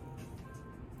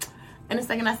 And the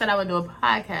second I said I would do a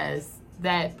podcast,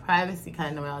 that privacy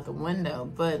kind of went out the window.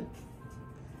 But,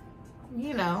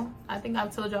 you know, I think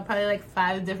I've told y'all probably like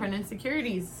 5 different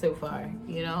insecurities so far.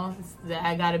 You know,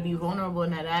 I gotta be vulnerable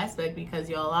in that aspect because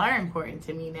y'all are important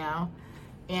to me now.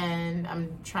 And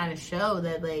I'm trying to show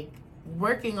that like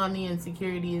working on the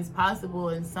insecurity is possible,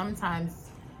 and sometimes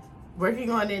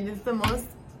working on it is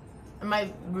it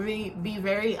might be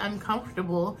very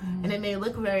uncomfortable, and it may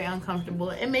look very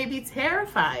uncomfortable. It may be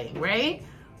terrifying, right?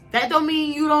 That don't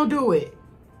mean you don't do it.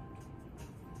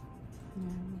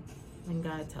 When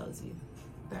God tells you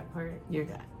that part, your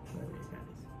God, whoever your God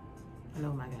is. I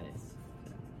know my God is.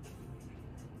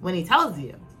 When he tells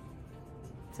you,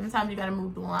 Sometimes you gotta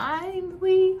move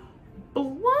blindly.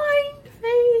 Blind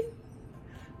faith.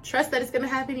 Trust that it's gonna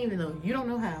happen even though you don't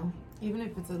know how. Even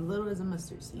if it's as little as a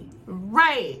mustard seed.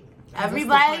 Right. Every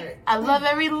like, I love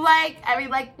every like. Every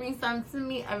like means something to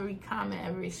me. Every comment,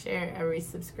 every share, every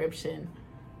subscription.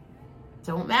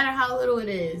 Don't matter how little it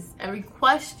is. Every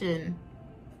question.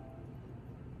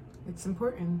 It's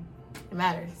important. It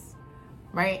matters.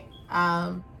 Right?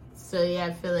 So yeah,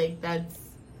 I feel like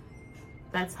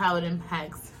that's how it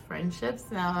impacts friendships.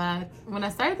 Now, when I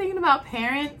started thinking about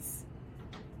parents,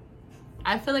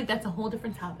 I feel like that's a whole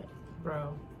different topic.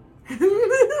 Bro.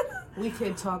 We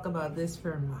could talk about this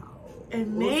for miles.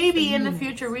 And maybe in the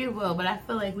future we will, but I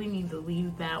feel like we need to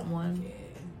leave that one.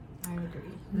 Yeah, I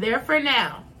agree. There for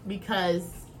now,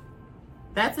 because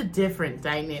that's a different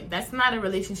dynamic. That's not a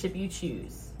relationship you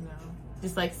choose. No.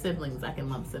 Just like siblings, I can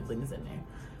lump siblings in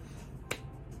there.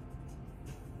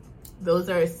 Those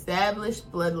are established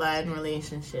bloodline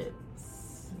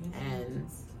relationships. And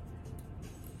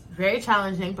very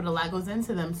challenging, but a lot goes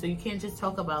into them. So you can't just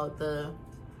talk about the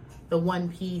one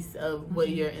piece of what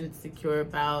you're insecure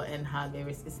about and how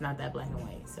it's not that black and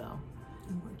white. So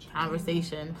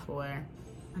conversation for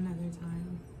another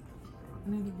time.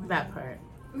 That part.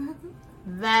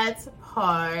 That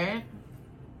part.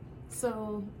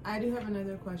 So I do have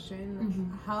another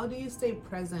question. How do you stay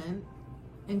present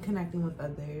in connecting with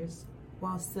others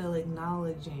while still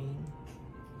acknowledging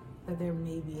that there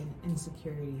may be an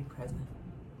insecurity present?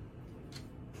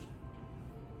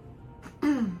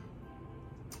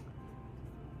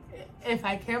 If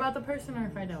I care about the person or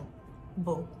if I don't?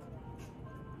 Both.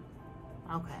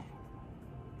 Okay.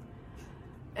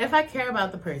 If I care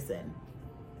about the person,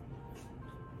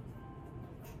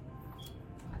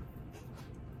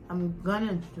 I'm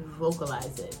gonna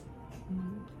vocalize it.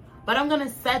 But I'm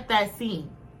gonna set that scene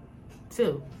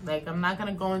too. Like, I'm not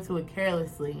gonna go into it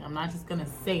carelessly. I'm not just gonna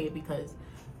say it because,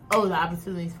 oh, the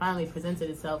opportunity's finally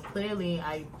presented itself. Clearly,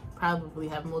 I probably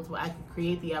have multiple. I could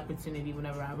create the opportunity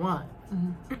whenever I want.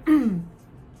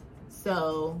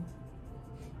 So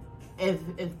if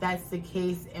that's the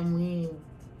case and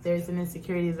there's an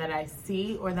insecurity that I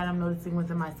see or that I'm noticing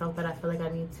within myself that I feel like I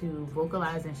need to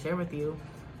vocalize and share with you,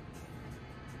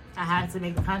 I have to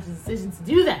make a conscious decision to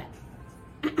do that.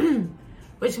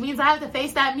 Which means I have to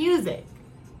face that music.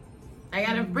 I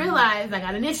gotta realize I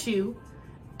got an issue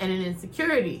and an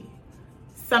insecurity.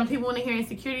 Some people, when they hear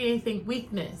insecurity, they think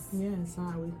weakness. Yeah, it's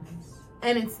not weakness.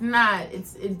 And it's not.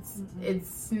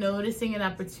 It's noticing an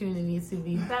opportunity to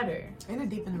be better. And a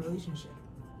deepen a relationship.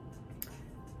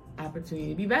 Opportunity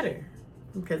to be better.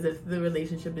 Because if the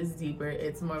relationship is deeper,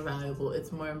 it's more valuable,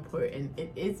 it's more important,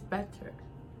 it is better.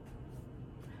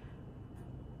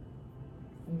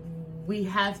 We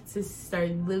have to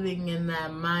start living in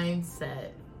that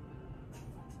mindset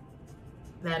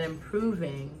that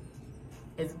improving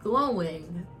is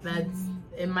glowing. That's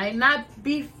it might not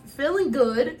be feeling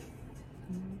good.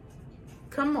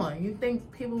 Come on, you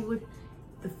think people with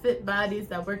the fit bodies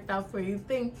that worked out for you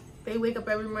think they wake up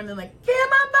every morning like, yeah,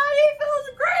 my body feels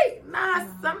great? Nah,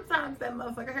 sometimes that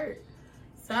motherfucker hurt.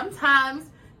 Sometimes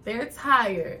they're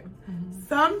tired.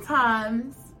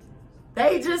 Sometimes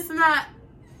they just not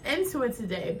into it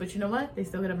today. But you know what? They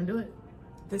still get up and do it.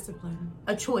 Discipline.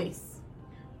 A choice.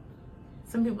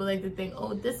 Some people like to think,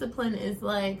 oh, discipline is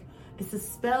like, it's a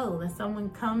spell that someone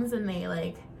comes and they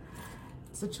like,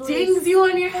 it's a choice. Dings you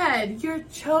on your head. You're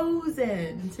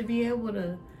chosen to be able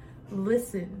to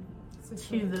listen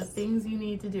to the things you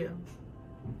need to do.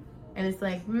 And it's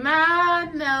like, nah,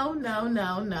 no,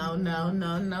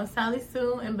 Sally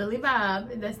Sue and Billy Bob.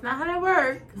 That's not how that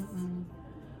works.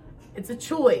 It's a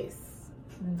choice.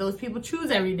 Those people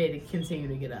choose every day to continue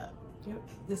to get up. Yep.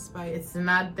 Despite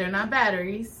they're not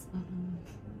batteries.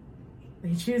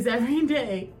 They choose every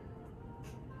day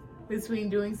between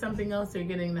doing something else or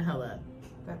getting the hell up.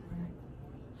 That part.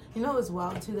 You know what's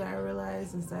wild too that I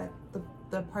realize is that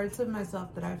the parts of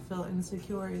myself that I feel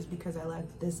insecure is because I lack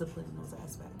discipline in those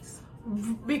aspects.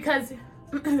 Because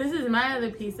this is my other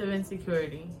piece of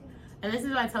insecurity. And this is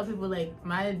why I tell people, like,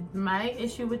 my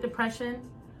issue with depression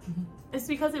is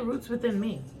because it roots within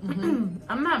me.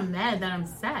 I'm not mad that I'm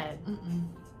sad.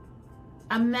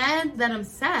 I'm mad that I'm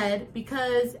sad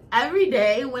because every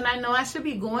day when I know I should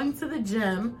be going to the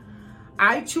gym,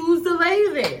 I choose to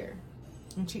lay there.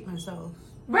 And cheat myself.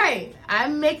 Right. I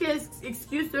make an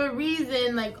excuse or a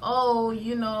reason like, oh,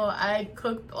 you know, I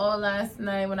cooked all last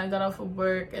night when I got off of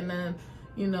work and then,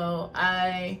 you know,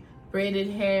 I braided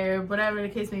hair, whatever the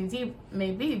case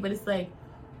may be. But it's like,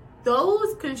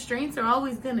 those constraints are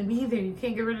always going to be there. You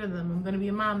can't get rid of them. I'm going to be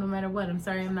a mom no matter what. I'm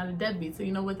sorry I'm not a deadbeat. So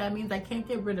you know what that means? I can't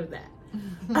get rid of that.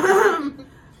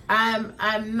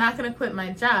 I'm not gonna quit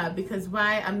my job because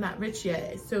why? I'm not rich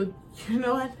yet. So you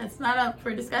know what? That's not up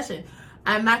for discussion.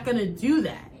 I'm not gonna do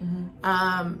that.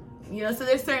 You know, so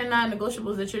there's certain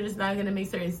non-negotiables that you're just not gonna make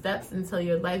certain steps until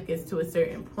your life gets to a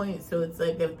certain point. So it's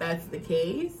like, if that's the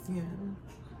case,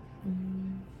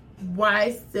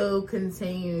 why still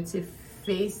continue to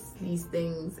face these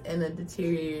things in a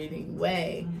deteriorating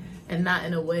way and not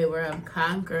in a way where I'm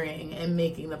conquering and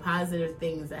making the positive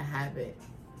things a habit?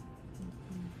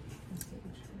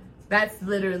 That's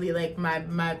literally like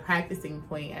my practicing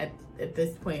point at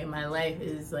this point in my life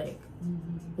is like,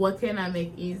 what can I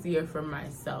make easier for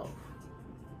myself?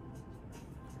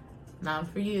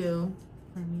 Not for you.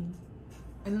 For me.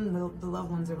 And the loved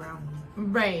ones around me.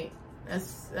 Right. I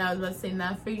was about to say,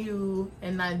 not for you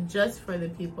and not just for the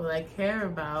people I care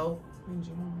about,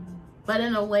 but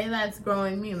in a way that's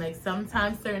growing me. Like,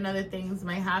 sometimes certain other things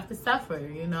might have to suffer,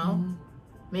 you know?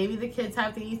 Maybe the kids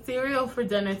have to eat cereal for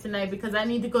dinner tonight because I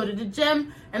need to go to the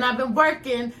gym and I've been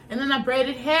working, and then I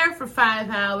braided hair for 5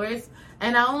 hours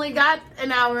and I only got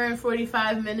an hour and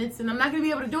 45 minutes and I'm not going to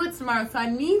be able to do it tomorrow, so I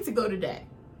need to go today.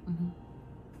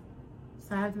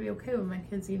 So I have to be okay with my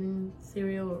kids eating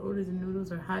cereal or oodles and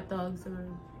noodles or hot dogs or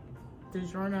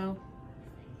DiGiorno.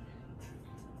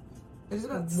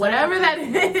 Whatever that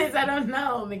is, I don't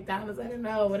know. McDonald's, I don't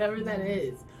know. Whatever that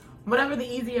is. Whatever the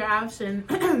easier option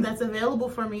that's available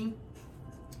for me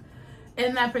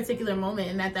in that particular moment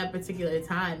and at that particular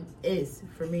time is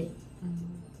for me.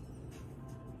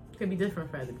 Could be different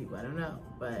for other people, I don't know.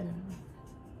 But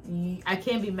I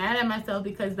can't be mad at myself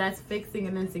because that's fixing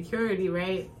an insecurity,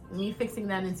 right? Me fixing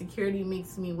that insecurity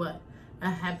makes me what? A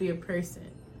happier person.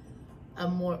 A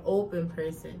more open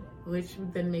person. Which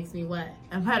then makes me what?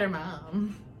 A better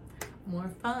mom. More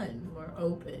fun. More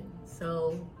open.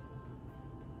 So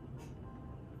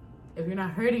if you're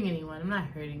not hurting anyone, I'm not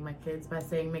hurting my kids by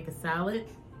saying make a salad.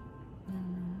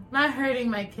 I'm not hurting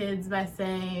my kids by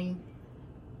saying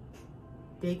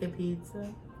bake a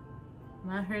pizza. I'm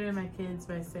not hurting my kids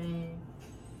by saying,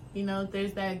 you know,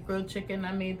 there's that grilled chicken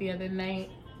I made the other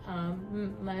night,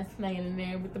 last night in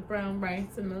there with the brown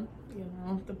rice and the, you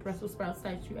know, the Brussels sprouts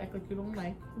that you act like you don't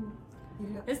like.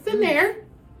 It's in there.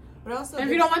 But also, and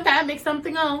if you don't want that, make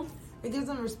something else. It gives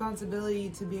them responsibility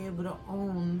to be able to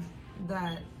own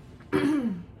that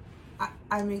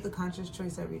I make the conscious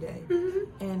choice every day.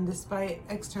 And despite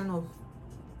external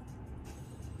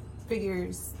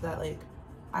figures that, like,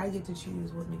 I get to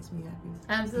choose what makes me happy.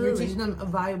 Absolutely. You're teaching them a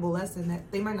valuable lesson that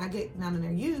they might not get now in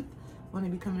their youth. When they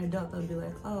become an adult, they'll be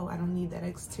like, oh, I don't need that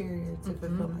exterior to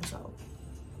fulfill myself.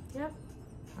 Yep.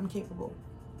 I'm capable.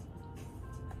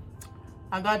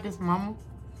 I got this, mama.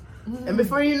 And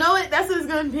before you know it, that's what it's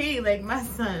going to be. Like, my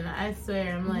son, I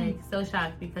swear, I'm like so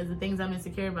shocked because the things I'm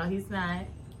insecure about, he's not.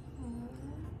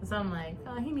 So I'm like,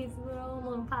 oh, he needs a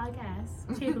little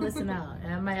podcast. Check listen out.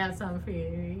 And I might have something for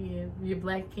you. Your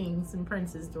black kings and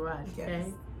princes to watch, okay?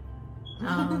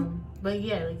 Yes. But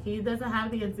yeah, like, he doesn't have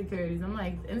the insecurities. I'm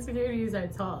like, insecurities are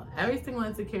taught. Every single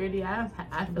insecurity I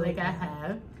feel like I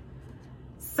have,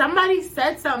 somebody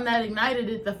said something that ignited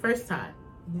it the first time.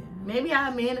 Yeah. Maybe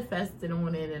I manifested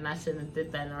on it and I shouldn't have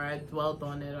did that, or I dwelt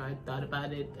on it, or I thought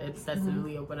about it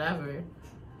obsessively or whatever.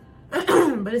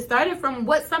 But it started from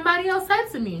what somebody else said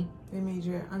to me. They made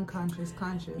your unconscious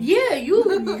conscious. Yeah, you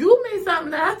made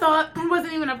something that I thought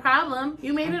wasn't even a problem.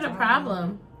 You made it a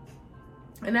problem.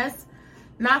 And that's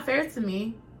not fair to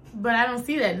me. But I don't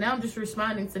see that. Now I'm just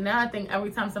responding to, now I think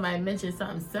every time somebody mentions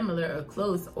something similar or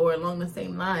close or along the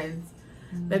same lines,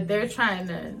 that they're trying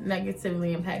to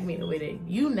negatively impact me the way that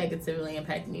you negatively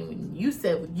impact me when you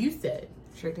said what you said.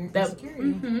 Trigger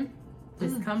insecurity.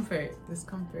 Discomfort.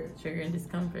 Trigger and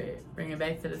discomfort. Bring it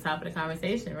back to the top of the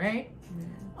conversation, right? Yeah.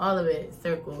 All of it.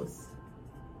 Circles.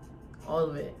 All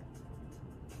of it.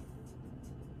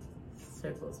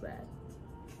 Circles back.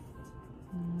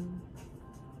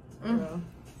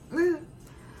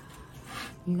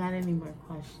 You got any more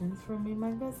questions for me,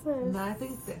 my good sis? No, I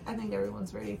think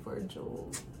everyone's ready for a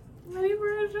jewel. Ready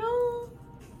for a jewel?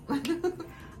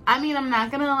 I mean, I'm not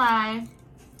gonna lie.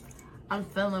 I'm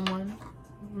feeling one.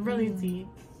 Really deep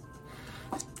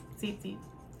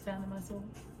down in my soul.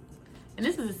 And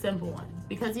this is a simple one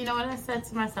because you know what I said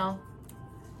to myself?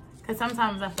 Because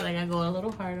sometimes I feel like I go a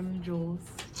little hard on the jewels.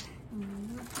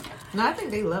 No, I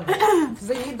think they love it because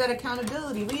they need that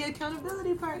accountability. We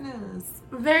accountability partners.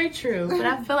 Very true, but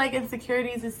I feel like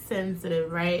insecurities is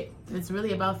sensitive, right? It's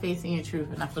really about facing your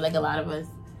truth, and I feel like a lot of us,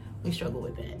 we struggle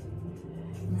with it.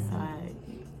 So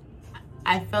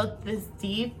I felt this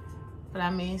deep, but I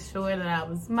made sure that I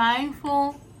was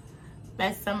mindful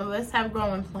that some of us have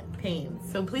growing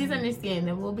pains. So please understand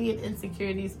there will be an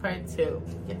Insecurities part 2.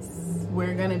 Yes.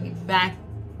 We're going to be back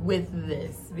with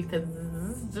this because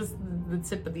this is just the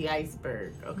tip of the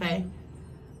iceberg, okay?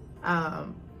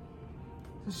 So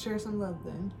share some love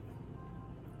then.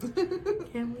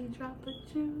 Can we drop a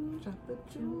jewel? Drop a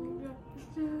jewel.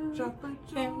 Drop a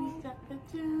jewel. Can we drop a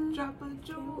jewel? Drop a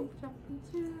jewel. Drop a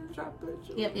jewel. Drop a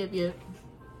jewel. Yep.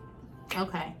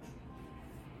 Okay.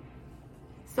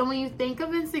 So when you think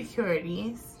of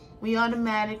insecurities, we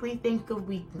automatically think of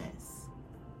weakness.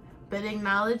 But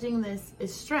acknowledging this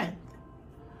is strength.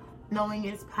 Knowing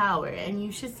is power, and you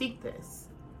should seek this.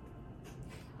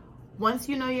 Once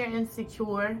you know you're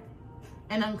insecure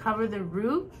and uncover the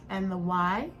root and the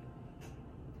why,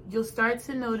 you'll start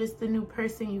to notice the new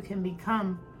person you can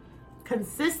become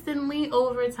consistently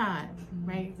over time,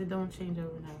 right? It don't change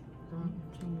overnight.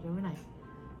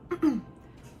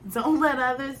 Don't let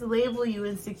others label you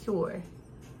insecure.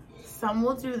 Some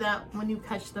will do that when you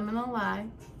catch them in a lie.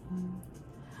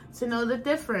 To know the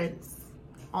difference,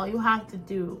 all you have to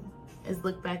do is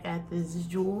look back at this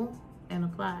jewel and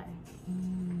apply.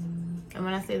 And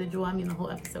when I say the jewel, I mean the whole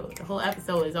episode. The whole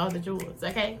episode is all the jewels,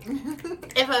 okay?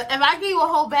 If I give you a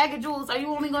whole bag of jewels, are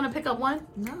you only going to pick up one?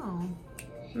 No.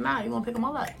 Nah, you going to pick them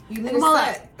all up. You need pick them all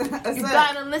up. A You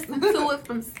got to listen to it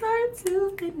from start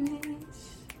to finish.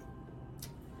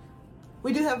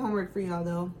 We do have homework for y'all,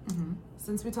 though.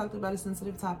 Since we talked about a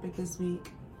sensitive topic this week,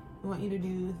 we want you to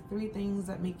do 3 things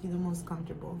that make you the most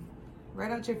comfortable.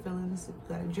 Write out your feelings. If you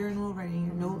got a journal, write in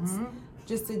your notes,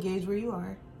 just to gauge where you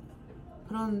are.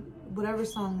 Put on whatever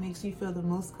song makes you feel the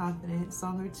most confident.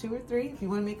 Song or 2 or 3. If you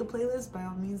want to make a playlist, by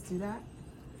all means, do that.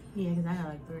 Yeah, because I got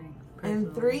like 3.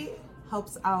 And 3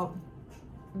 helps out.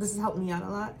 This has helped me out a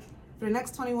lot. For the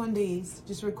next 21 days,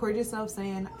 just record yourself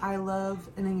saying, I love,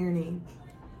 and then your name.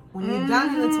 When you're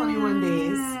done in the 21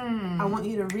 days, I want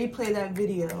you to replay that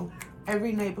video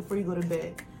every night before you go to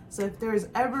bed. So if there's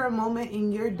ever a moment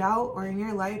in your doubt or in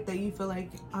your life that you feel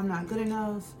like I'm not good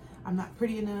enough, I'm not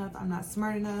pretty enough, I'm not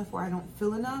smart enough, or I don't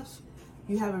feel enough,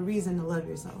 you have a reason to love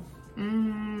yourself.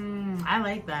 I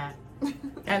like that.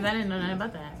 I didn't know nothing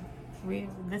about that.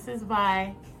 This is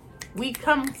why we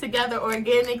come together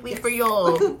organically for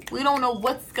y'all. We don't know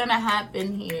what's gonna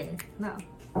happen here. No.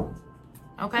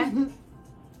 Okay?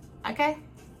 Okay?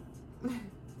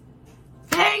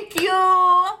 Thank you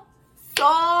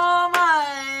so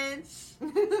much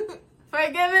for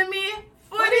giving me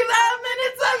 45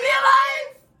 minutes of your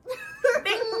life.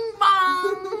 Bing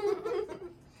bong.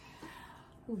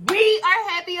 We are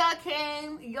happy y'all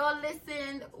came. Y'all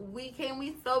listened. We came,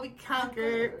 we saw, we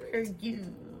conquered. Per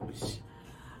huge.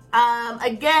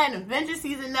 Again, Venture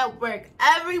Season Network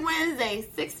every Wednesday,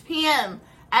 6 p.m.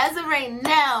 As of right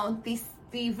now, the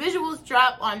visuals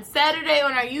drop on Saturday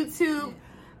on our YouTube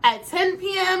at 10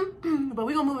 p.m. But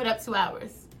we're going to move it up 2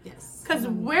 hours. Yes. Because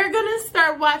we're going to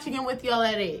start watching it with y'all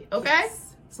at 8, okay?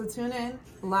 Yes. So tune in,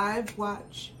 live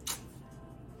watch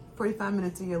 45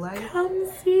 minutes of your life. Come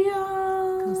see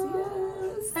us. Come see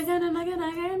us. Again.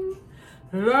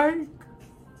 Like.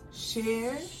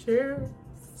 Share.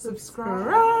 Subscribe.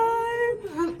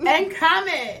 And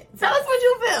comment. Tell us what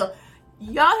you feel.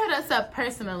 Y'all hit us up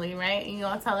personally, right? And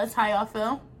y'all tell us how y'all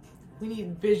feel. We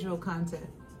need visual content.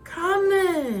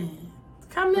 Comment,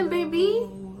 baby.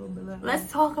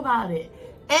 Let's talk about it.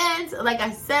 And like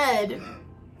I said,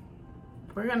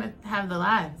 we're gonna have the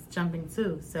lives jumping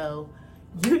too. So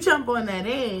you jump on that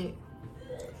egg,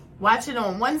 watch it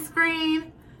on one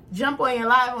screen, jump on your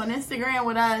live on Instagram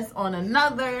with us on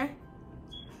another,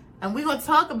 and we're gonna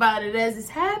talk about it as it's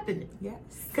happening. Yes.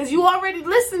 Because you already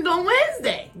listened on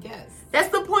Wednesday. Yes. That's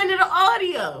the point of the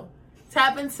audio.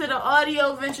 Tap into the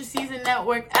Audio Venture Season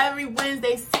Network every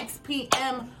Wednesday, 6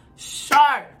 p.m.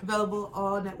 sharp. Available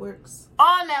all networks.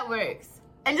 All networks.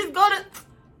 And just go to,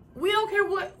 we don't care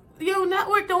what,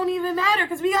 network don't even matter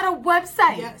because we got a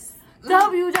website. Yes.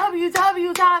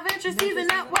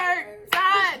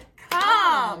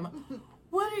 www.ventureseasonnetwork.com.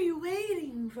 What are you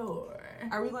waiting for?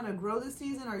 Are we going to grow this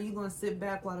season, or are you going to sit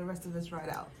back while the rest of us ride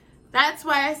out? That's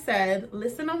why I said,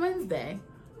 listen on Wednesday.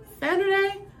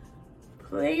 Saturday,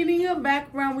 play it in your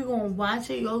background. We're going to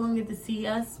watch it. Y'all going to get to see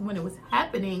us when it was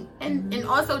happening. And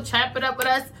also chop it up with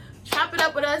us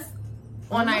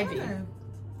on IG.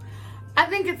 I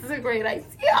think it's a great idea.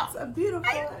 It's a beautiful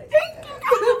idea.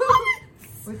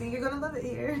 We think you're going to love it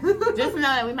here. Just know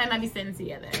that we might not be sitting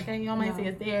together, okay? Y'all might see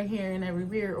us there, here, and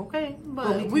everywhere, okay?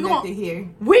 But we going to here.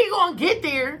 We going to get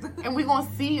there, and we going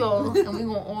to see y'all, and we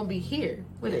going to all be here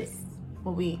with us.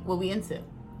 What we into.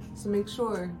 So make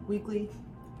sure, weekly,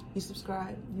 you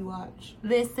subscribe, you watch.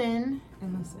 Listen.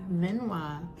 And listen. Then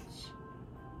watch.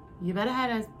 you better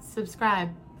have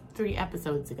subscribed 3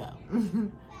 episodes ago.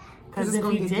 Because if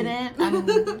you didn't,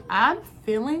 I'm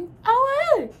feeling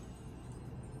away.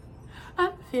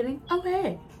 I'm feeling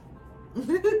away.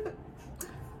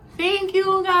 Thank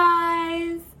you,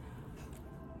 guys.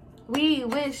 We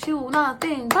wish you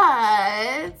nothing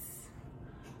but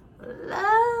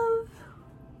love,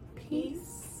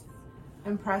 peace,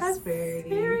 and prosperity.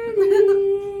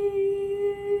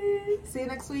 See you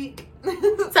next week.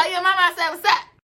 Tell your mama I said what's up.